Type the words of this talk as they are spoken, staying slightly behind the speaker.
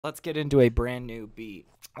Let's get into a brand new beat.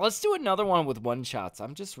 Let's do another one with one shots.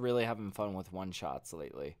 I'm just really having fun with one shots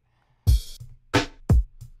lately.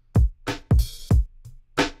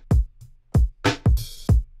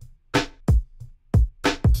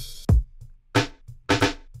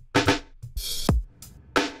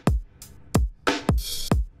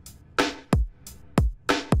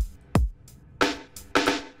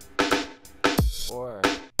 Or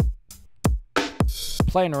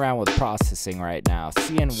playing around with processing right now,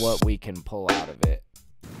 seeing what we can pull out of it.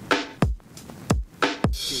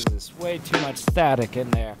 Jesus, way too much static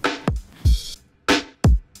in there.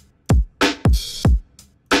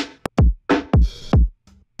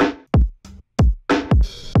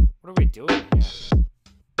 What are we doing here?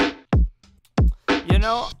 You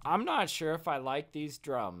know, I'm not sure if I like these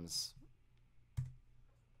drums.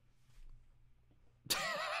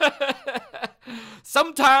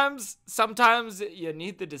 Sometimes you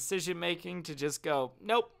need the decision making to just go,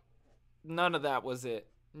 nope, none of that was it.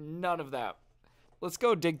 None of that. Let's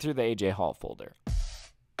go dig through the AJ Hall folder.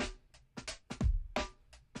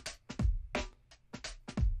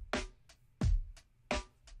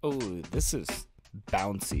 Oh, this is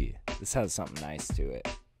bouncy. This has something nice to it.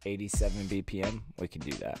 87 BPM, we can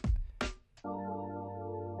do that.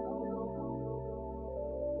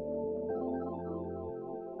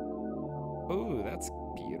 Ooh, that's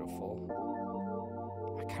beautiful.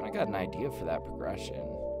 I kind of got an idea for that progression.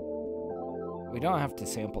 We don't have to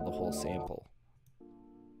sample the whole sample.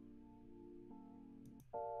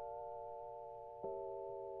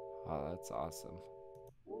 Oh, that's awesome.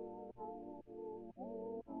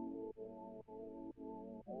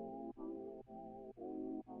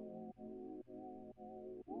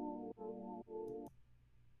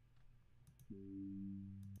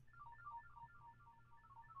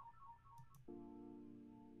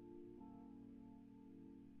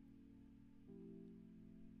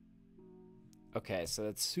 Okay, so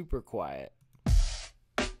that's super quiet.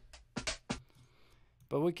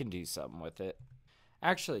 But we can do something with it.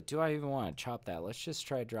 Actually, do I even want to chop that? Let's just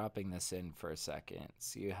try dropping this in for a second.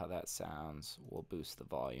 See how that sounds. We'll boost the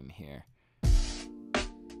volume here.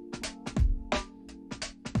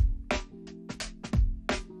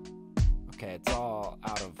 Okay, it's all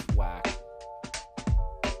out of whack.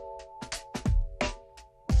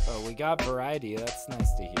 Oh, we got variety. That's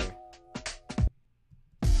nice to hear.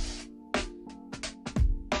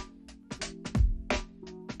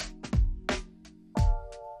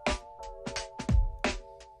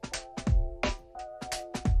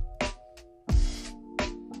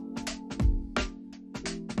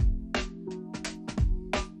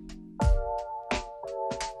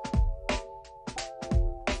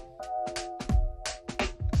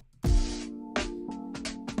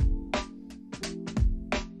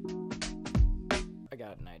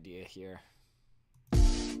 Got an idea here.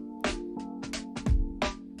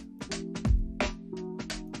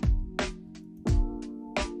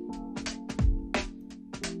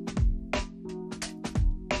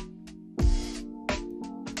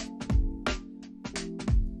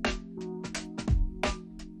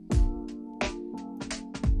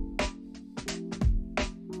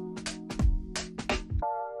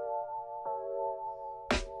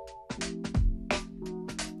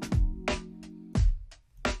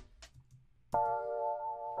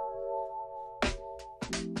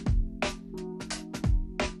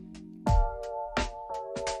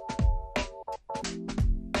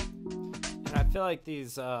 I feel like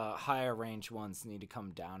these higher range ones need to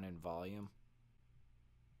come down in volume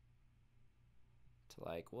to,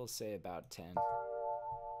 like, we'll say about 10.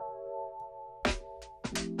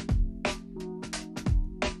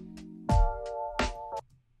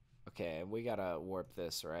 Okay, we gotta warp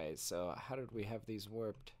this, right? So how did we have these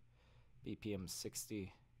warped? BPM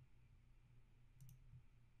 60.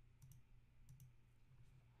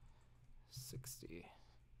 60.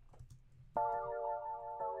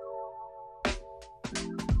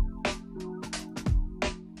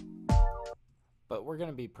 But we're going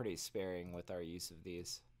to be pretty sparing with our use of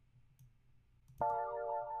these.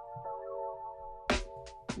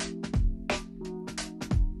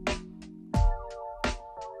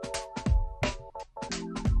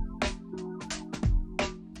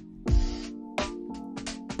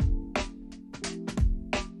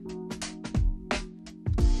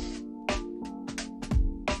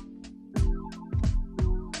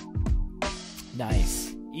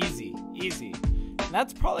 Nice. Easy, easy. And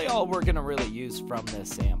that's probably all we're going to really use from this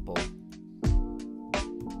sample.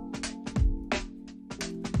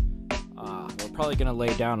 We're probably going to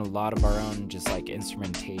lay down a lot of our own just like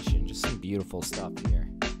instrumentation, just some beautiful stuff here.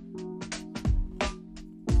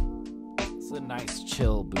 It's a nice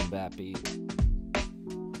chill boom bap beat.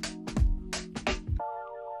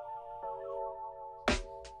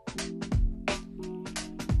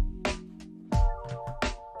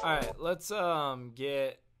 All right, let's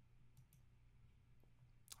get.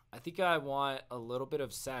 I think I want a little bit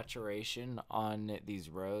of saturation on these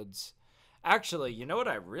Rhodes. Actually, you know what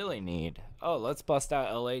I really need? Oh, let's bust out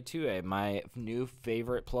LA2A, my new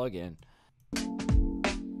favorite plugin. I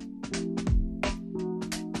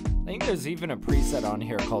think there's even a preset on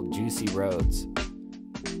here called Juicy Rhodes.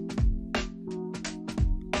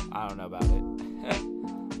 I don't know about it.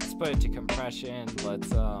 Let's put it to compression. Let's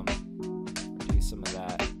do some of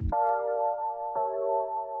that.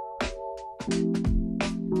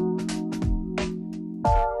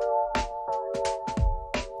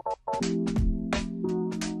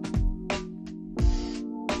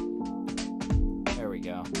 There we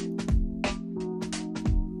go.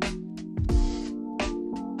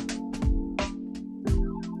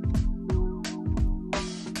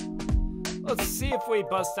 Let's see if we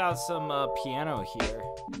bust out some piano here.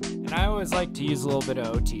 And I always like to use a little bit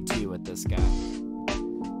of OTT with this guy.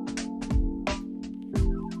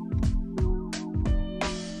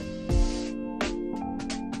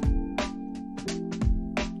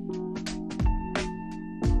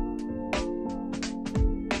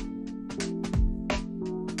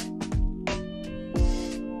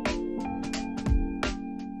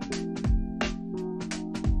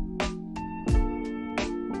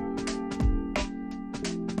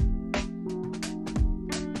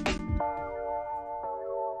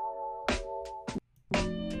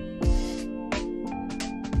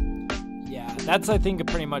 That's, I think,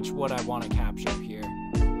 pretty much what I want to capture here.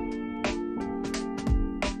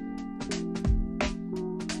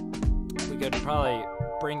 We could probably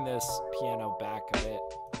bring this piano back a bit.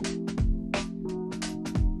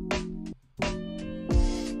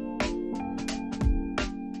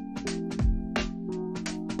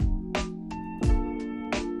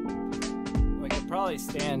 We could probably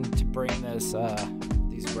stand to bring this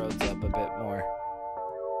these Rhodes up a bit more.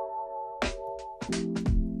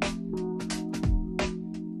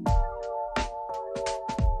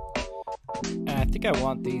 I think I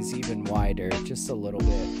want these even wider, just a little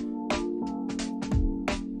bit.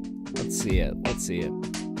 Let's see it. Let's see it.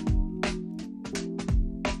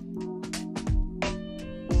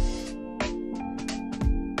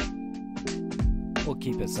 We'll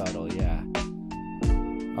keep it subtle, yeah.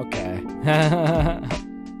 Okay.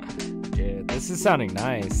 Dude, this is sounding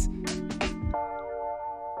nice.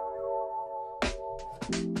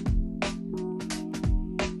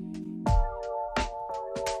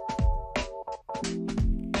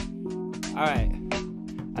 All right,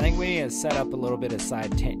 I think we need to set up a little bit of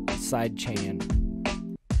side chain.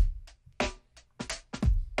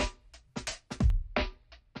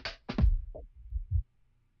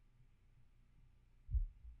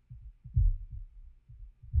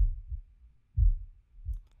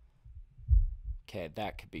 Okay,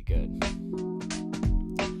 that could be good.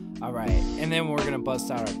 All right, and then we're gonna bust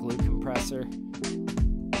out our glue compressor.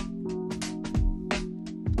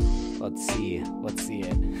 Let's see it.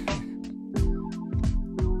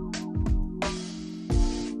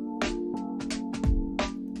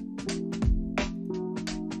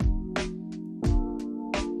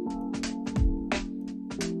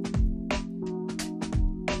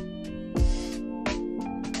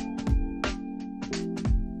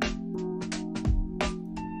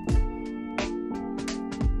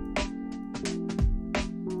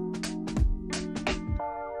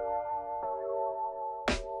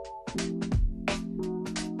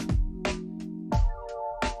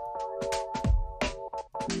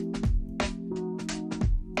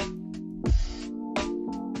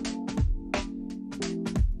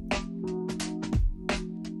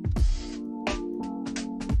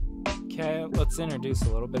 Okay, let's introduce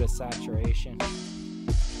a little bit of saturation.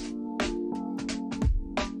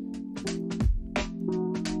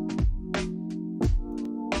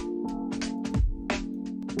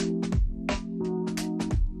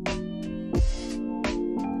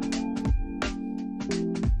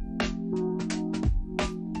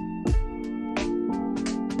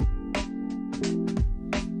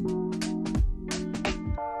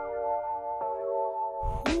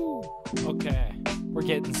 Okay, we're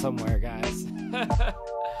getting somewhere, guys.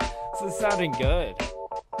 This is sounding good.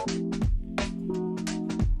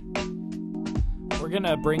 We're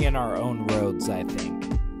gonna bring in our own Rhodes, I think.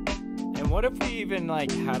 And what if we even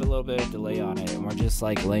like had a little bit of delay on it and we're just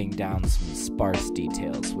like laying down some sparse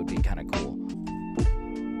details? Would be kind of cool.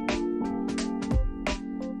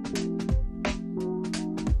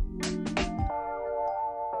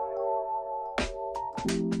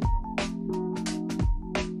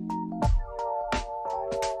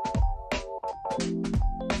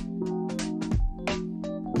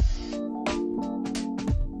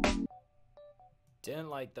 didn't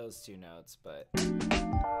like those two notes, but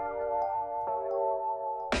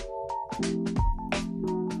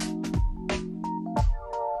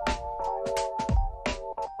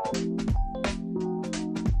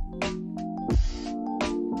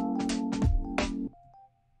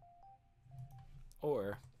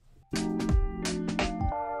or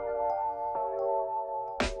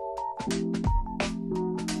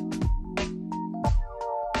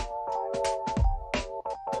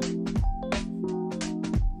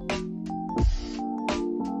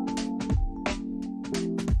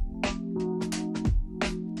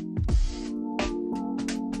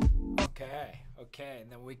okay,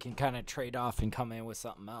 and then we can kind of trade off and come in with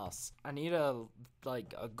something else. I need a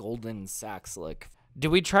golden sax lick. Do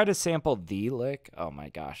we try to sample the lick? Oh my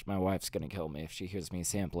gosh, my wife's gonna kill me if she hears me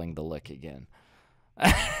sampling the lick again.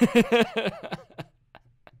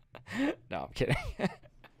 No, I'm kidding.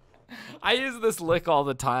 I use this lick all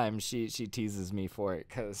the time. She teases me for it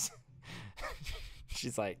because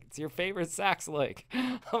she's like, it's your favorite sax lick.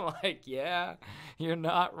 I'm like, yeah, you're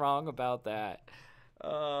not wrong about that.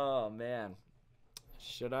 Oh man.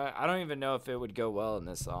 Should I? I don't even know if it would go well in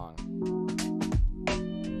this song.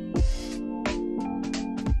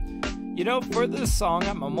 You know, for this song,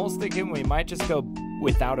 I'm almost thinking we might just go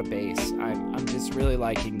without a bass. I'm just really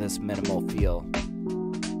liking this minimal feel.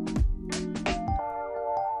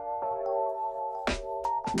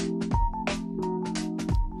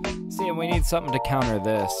 See, and we need something to counter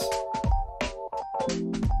this.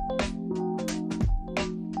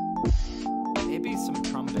 Maybe some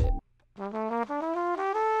trumpet.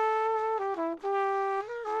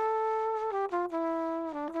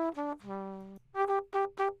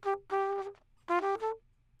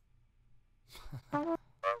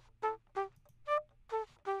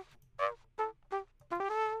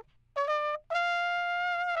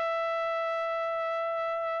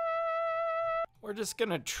 We're just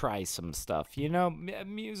gonna try some stuff, you know.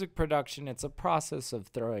 Music production, it's a process of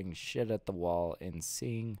throwing shit at the wall and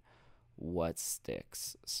seeing what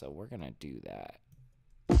sticks. So we're gonna do that.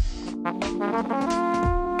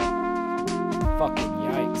 Fucking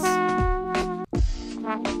yikes.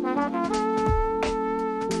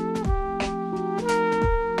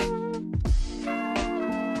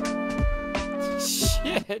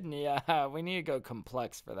 Shit, yeah, we need to go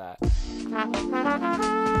complex for that.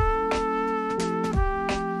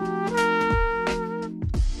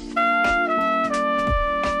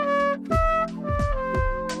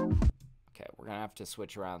 Have to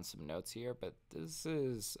switch around some notes here, but this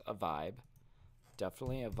is a vibe.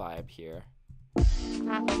 Definitely a vibe here.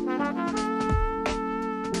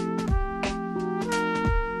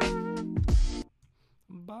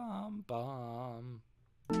 Bum bum.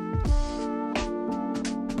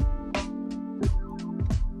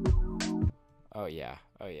 Oh yeah,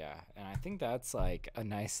 oh yeah. And I think that's like a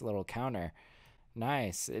nice little counter.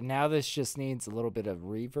 Nice. And now this just needs a little bit of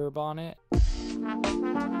reverb on it.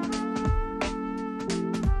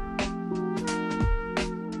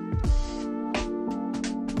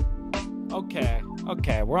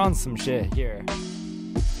 Okay, we're on some shit here.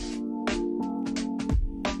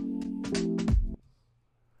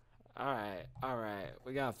 All right.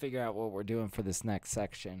 We gotta figure out what we're doing for this next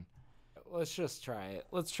section. Let's just try it.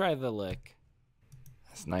 Let's try the lick.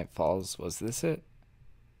 As night falls, was this it?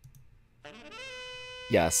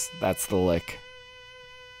 Yes, that's the lick.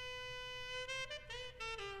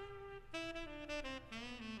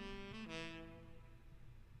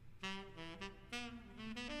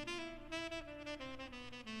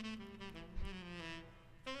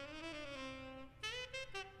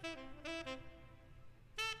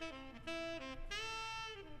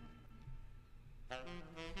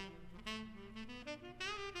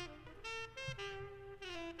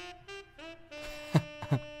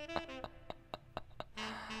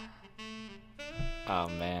 Oh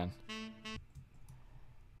man.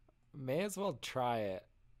 May as well try it.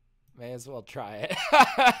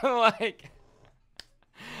 Like,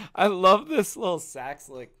 I love this little sax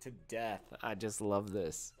lick to death. I just love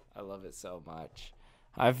this. I love it so much.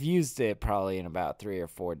 I've used it probably in about 3 or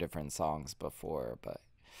 4 different songs before, but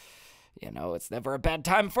you know, it's never a bad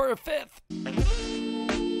time for a fifth.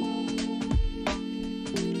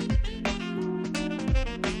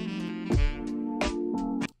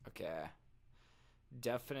 Okay.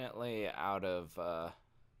 Definitely out of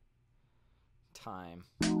time.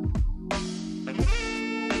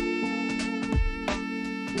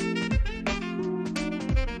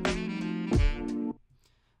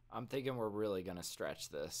 I'm thinking we're really gonna stretch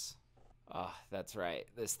this. Oh, that's right.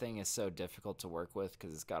 This thing is so difficult to work with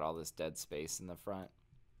because it's got all this dead space in the front.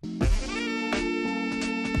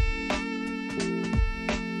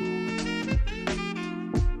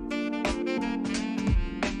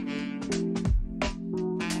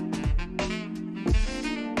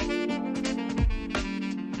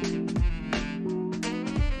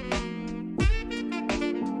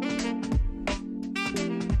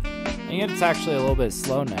 think it's actually a little bit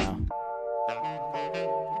slow now.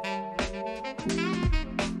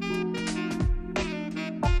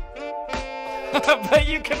 But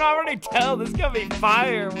you can already tell this is gonna be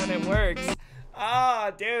fire when it works.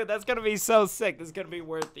 Oh, dude, that's gonna be so sick. This is gonna be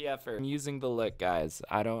worth the effort. I'm using the lick, guys.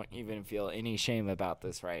 I don't even feel any shame about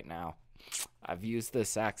this right now. I've used the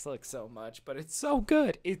sax lick so much, but it's so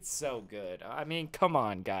good. It's so good. I mean, come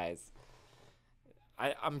on, guys.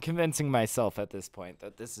 I'm convincing myself at this point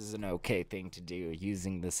that this is an okay thing to do,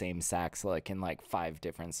 using the same sax lick in like 5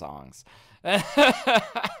 different songs.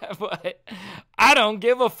 But I don't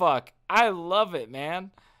give a fuck. I love it, man.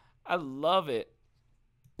 I love it.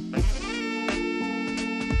 Not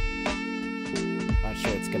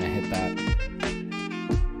sure it's gonna hit that.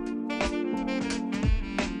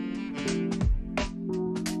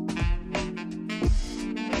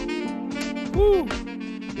 Woo!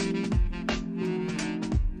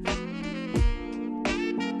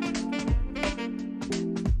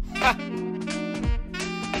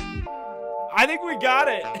 I think we got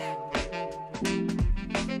it.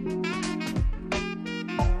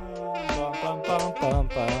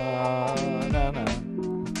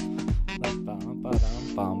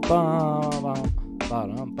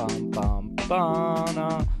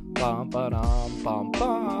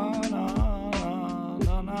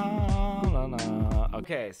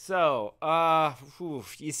 Okay, so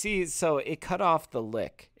you see, so it cut off the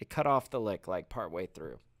lick. It cut off the lick like partway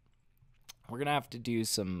through. We're gonna have to do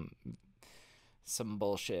some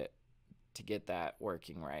bullshit to get that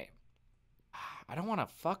working right. I don't want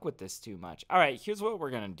to fuck with this too much. All right, here's what we're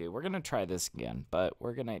gonna do. We're gonna try this again, but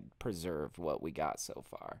we're gonna preserve what we got so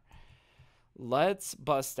far. Let's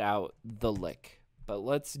bust out the lick, but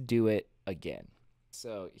let's do it again.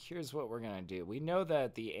 So here's what we're gonna do. We know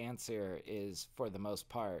that the answer is, for the most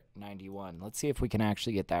part, 91. Let's see if we can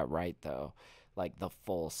actually get that right, though, like the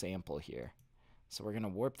full sample here. So we're gonna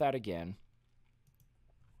warp that again.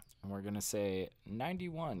 And we're going to say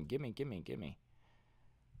 91, gimme, gimme, gimme.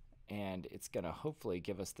 And it's going to hopefully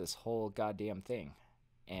give us this whole goddamn thing.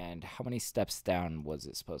 And how many steps down was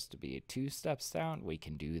it supposed to be? 2 steps down? We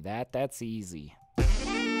can do that. That's easy.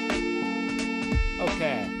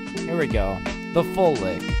 Okay, here we go. The full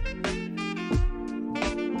lick.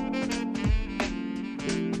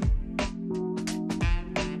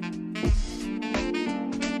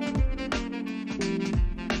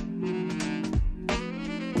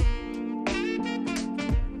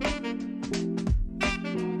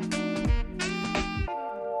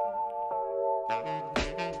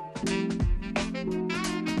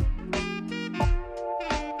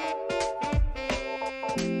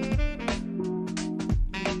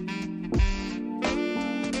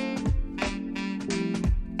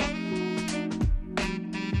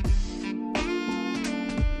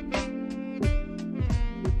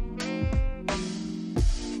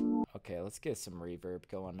 Let's get some reverb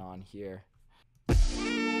going on here.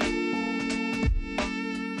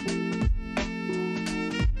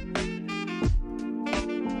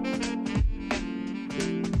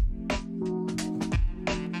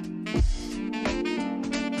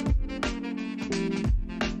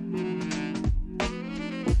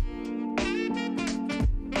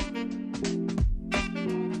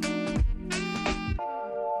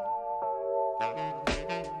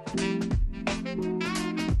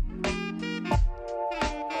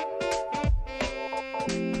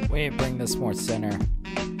 We need to bring this more center.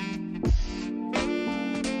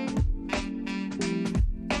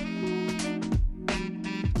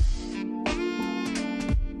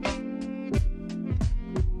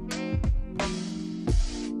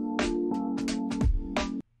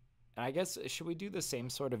 I guess, should we do the same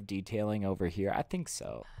sort of detailing over here? I think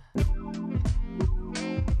so.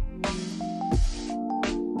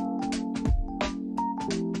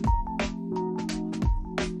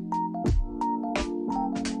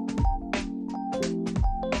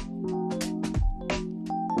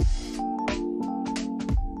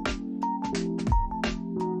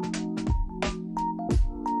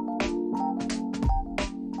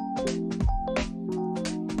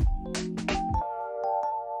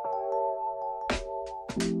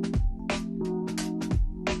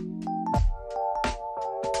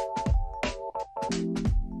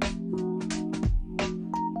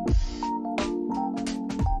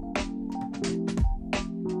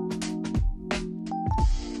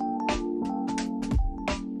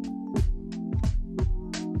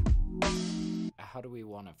 How do we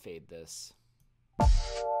want to fade this? There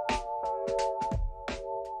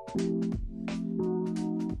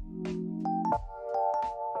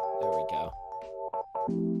we go.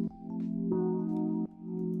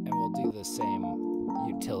 And we'll do the same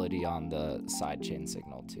utility on the sidechain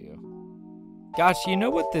signal too. Gosh, you know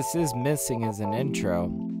what this is missing is an intro.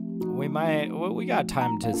 We got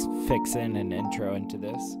time to fix in an intro into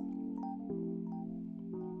this.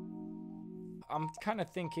 I'm kind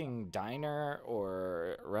of thinking diner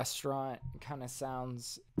or restaurant kind of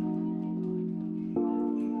sounds.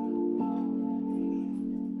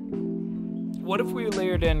 What if we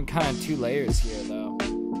layered in kind of 2 layers here, though?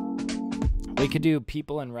 We could do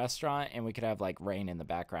people in restaurant, and we could have like rain in the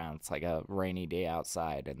background. It's like a rainy day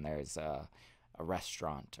outside, and there's a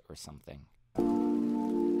restaurant or something.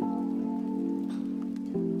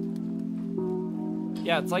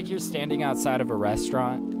 Yeah, it's like you're standing outside of a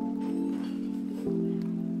restaurant,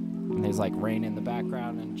 and there's like rain in the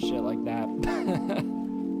background and shit like that.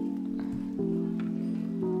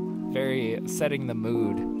 Very setting the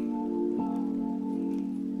mood.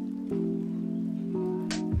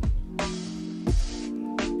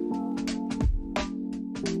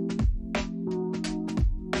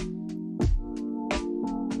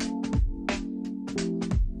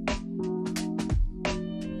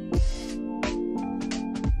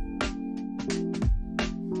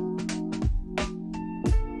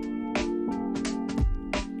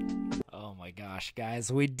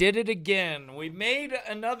 Guys, we did it again. We made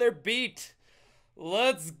another beat.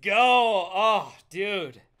 Let's go. Oh,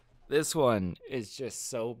 dude. This one is just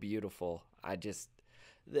so beautiful.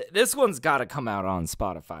 This one's got to come out on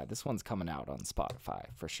Spotify. This one's coming out on Spotify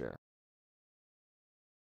for sure.